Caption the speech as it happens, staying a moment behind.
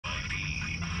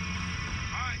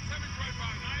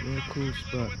Real cool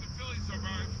spot.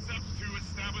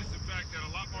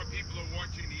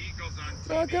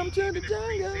 Welcome to the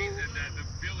jungle.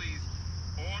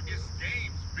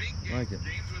 Like it.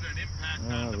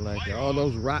 I like it. All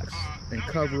those rocks and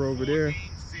cover over there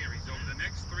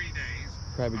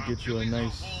probably get you a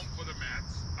nice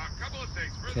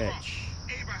catch.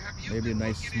 Maybe a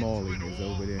nice smallie is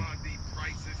over there.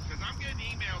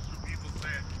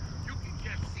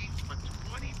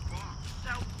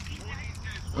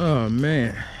 Oh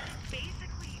man,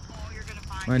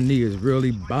 my knee is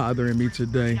really bothering me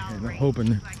today, and I'm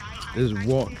hoping this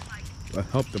walk will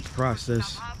help the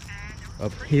process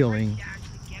of healing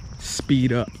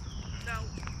speed up.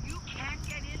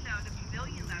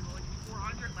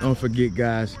 Don't forget,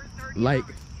 guys, like,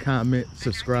 comment,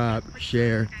 subscribe,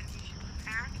 share.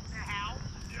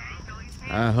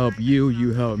 I help you,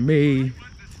 you help me,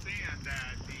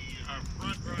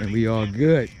 and we all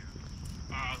good.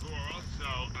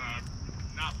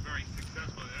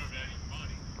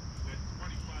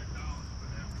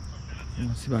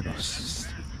 Let's see if I can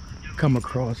come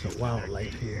across a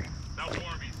wildlife here.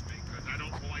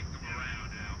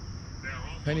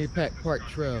 Pennypack Park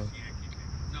Trail,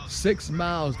 6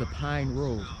 miles to Pine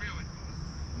Road.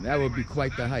 And that would be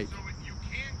quite the hike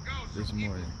this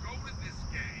morning.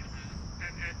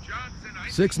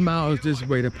 6 miles this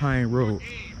way to Pine Road.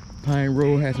 Pine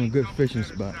Road has some good fishing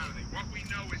spots.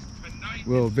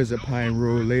 We'll visit Pine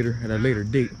Road later at a later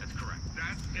date.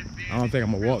 I don't think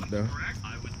I'm gonna walk though.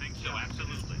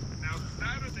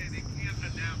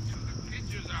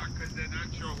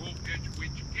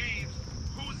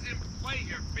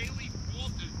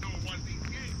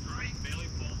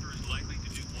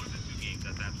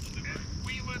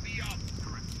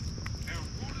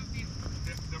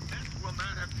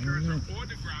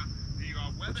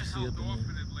 What you see up in there?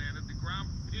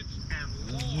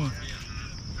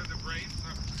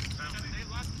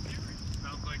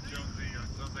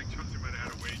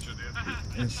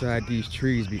 Inside these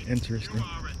trees be interesting.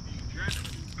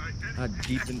 How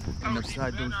deep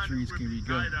inside those trees can we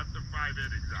go? Alright,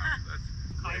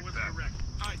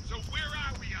 so where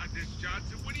are we on this,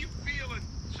 Johnson? What are you feeling?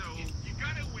 So you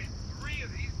gotta win 3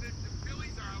 of these. The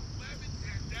Phillies are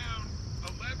 11-10 down,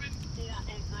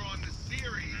 11-4 over on the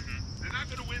series. They're not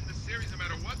gonna win the series no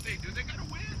matter what they do. They gotta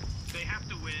win. They have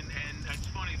to win, and it's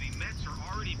funny, the Mets are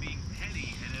already being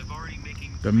petty and have already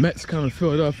making... The Mets come to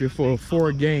Philadelphia for a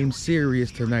 4-game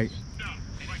series tonight.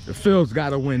 The Phils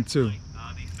gotta win too.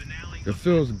 The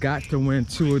Phils got to win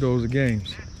 2 of those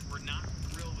games.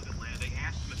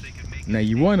 Now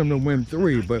you want them to win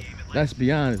 3, but let's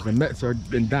be honest, the Mets have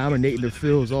been dominating the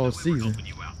Phils all season.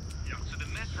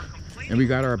 And we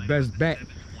got our best bat.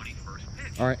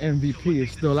 Our MVP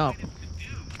is still out.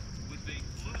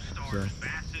 So.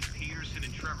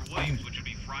 Which would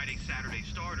be Friday, Saturday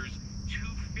starters, 2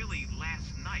 Philly last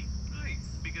night. Nice.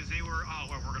 Because they were, oh,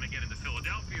 well, we're going to get into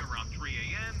Philadelphia around 3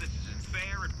 a.m. This isn't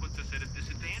fair. It puts us at a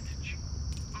disadvantage.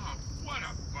 Oh, what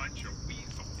a bunch of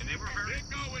weasels. And they were very...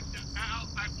 They're going to Al,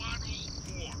 I want all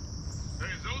 4.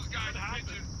 Because those guys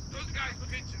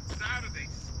pitching Saturday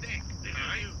stink.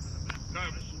 Right?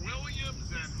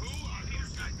 Williams and who are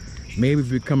those guys? Maybe if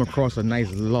we come across a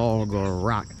nice log or a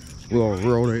rock, we'll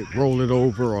roll it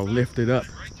over or lift it up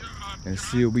and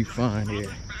see what we find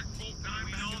here.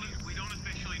 We don't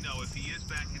officially know if he is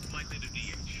back. It's likely to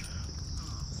DH.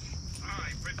 All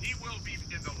right, but he will be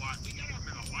in the lot. We got him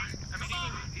in the lot. I mean,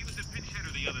 he was a pinch hitter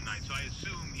the other night, so I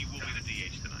assume he will be the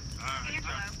DH tonight.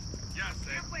 Angelo, yes,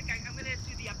 real quick, I'm going to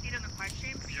do the update on the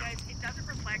question because it doesn't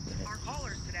reflect our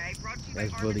callers today. Brought to you by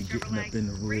That's really getting up in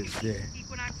the woods there.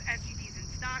 Equinox SUVs in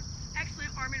stock.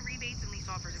 Excellent Armin rebates and lease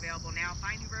offers available now.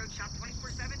 Find new road, shop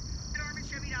 24/7 at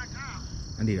ArminChevy.com.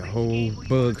 I need a whole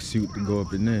bug suit to go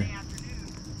up in there.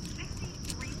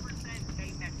 63%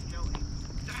 say Mets Philly.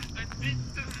 This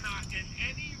does not in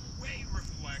any way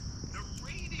reflect the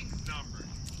ratings numbers.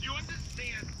 You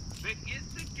understand that in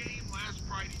the game last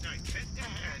Friday night,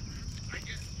 head-to-head, I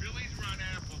guess Phillies run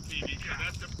Apple TV, so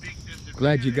that's a big disadvantage.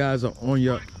 Glad you guys are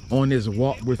on this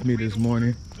walk with me this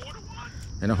morning,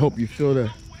 and I hope you feel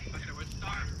the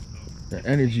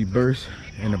energy burst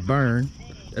and the burn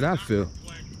that I feel.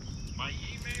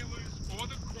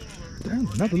 Damn,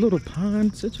 another little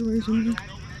pond situation here.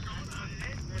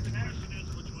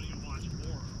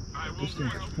 This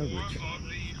thing's coverage.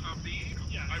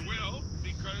 I will,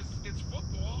 because it's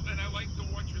football and I like to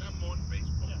watch them more than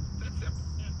baseball. That's it.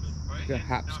 You can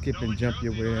hop, skip, and jump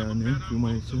your way down there if you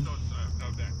wanted to.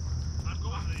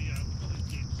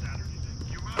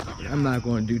 I'm not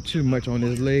going to do too much on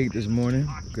this leg this morning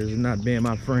because it's not being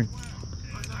my friend.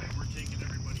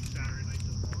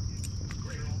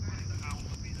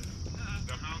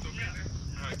 The house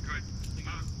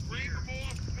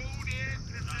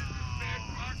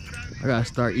I gotta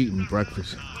start eating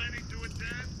breakfast.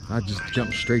 I just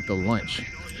jump straight to lunch.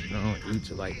 I don't eat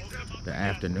till like the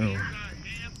afternoon.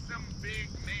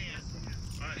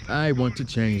 I want to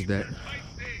change that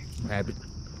habit.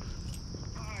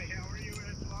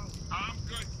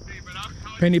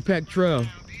 Pennypack Trail.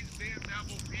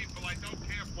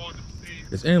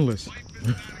 It's endless.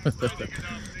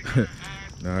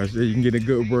 No, so you can get a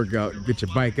good workout. Get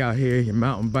your bike out here, your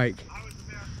mountain bike,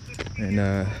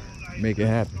 and make it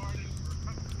happen.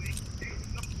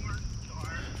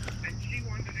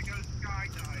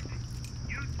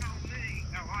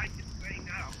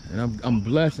 And I'm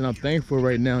blessed and I'm thankful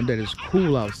right now that it's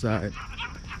cool outside.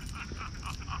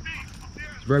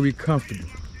 It's very comfortable.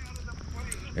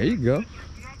 There you go.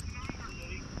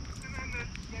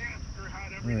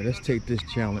 All right, let's take this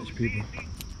challenge, people.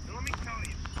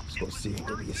 Let's go see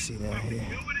what we can see down here.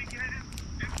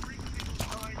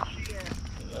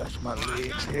 That's my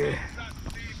legs here.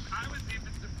 I was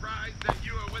even surprised that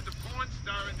you were with a porn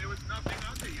star and there was nothing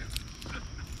under you.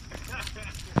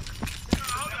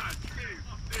 Hold on, Steve,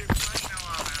 right now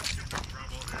I'm asking for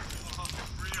trouble here.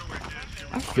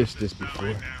 I fished this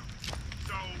before.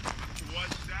 So, was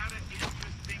that an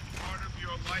interesting part of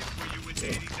your life where you were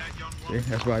dating that young woman? See,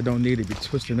 that's why I don't need to be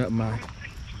twisting up my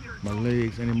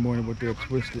legs anymore than what they're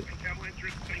twisted. I don't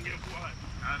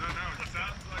know, it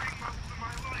sounds like...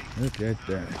 Look at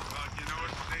that. Well, you know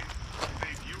what,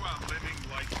 Steve, you are living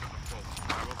life to the full.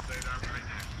 I will say that right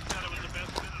now. You thought it was the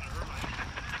best minute of her life.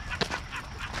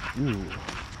 Ooh.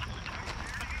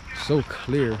 So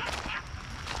clear.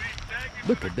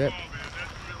 Look at that.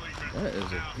 That's really good. That is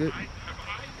a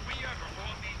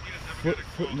good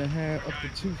foot and a half up to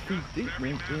 2 feet deep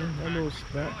right there. That little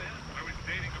spot. I was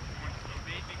dating a porn star.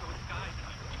 Made me go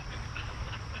skydiving.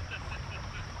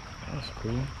 That's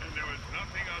cool. And there was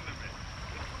nothing on the menu.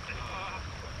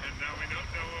 And now we don't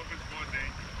know what was more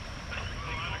dangerous.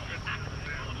 A lot of good things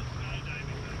there.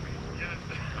 Yes.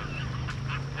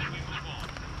 We move on.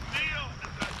 Neil,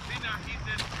 see now he's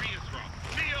in Prius wrong.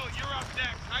 Neil, you're up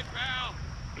next. Hi, pal.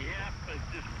 Yeah, but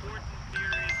this important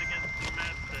series against the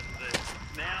Mets, and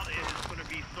now it is going to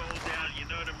be sold out. You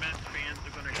know the Mets fans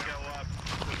are going to show up.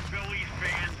 The Phillies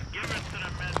fans, give it to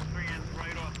the Mets fans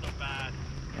right off the bat.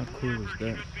 How cool is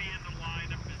that? Should be in the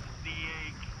lineup is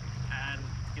DH, and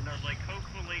you know, like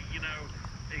hopefully, you know,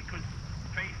 they could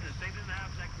face it. They didn't have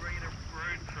that great a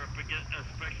road trip, again,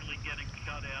 especially getting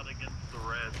shut out against the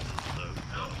Reds. So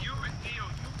You and Neil,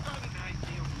 you've got an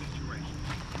ideal situation.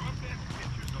 Your best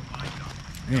pitchers are lined up.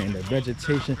 Man, the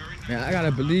vegetation. Man, I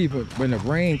gotta believe when the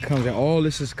rain comes and all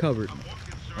this is covered,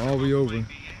 all the way over.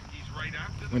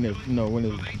 When the when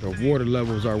the water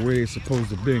levels are where they're supposed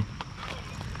to be.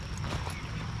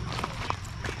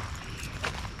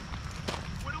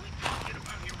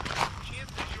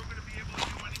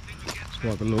 Let's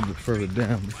walk a little bit further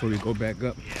down before we go back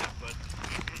up.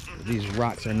 These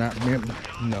rocks are not, you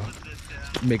know,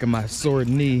 making my sore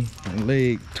knee and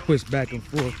leg twist back and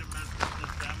forth.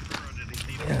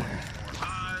 Yeah.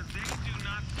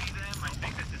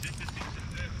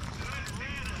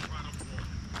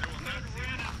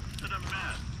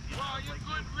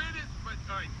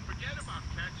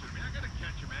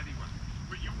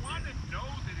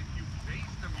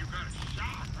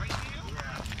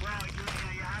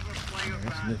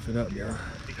 Let's lift it up, y'all.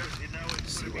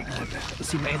 See what happens. Let's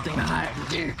see if anything hiding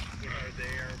there.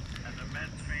 And the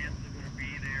Mets fans are going to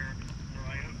be there. So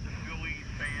I hope the Phillies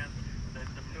fans, that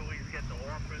the Phillies get the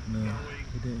offense No, going.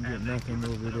 we didn't get nothing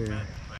over there.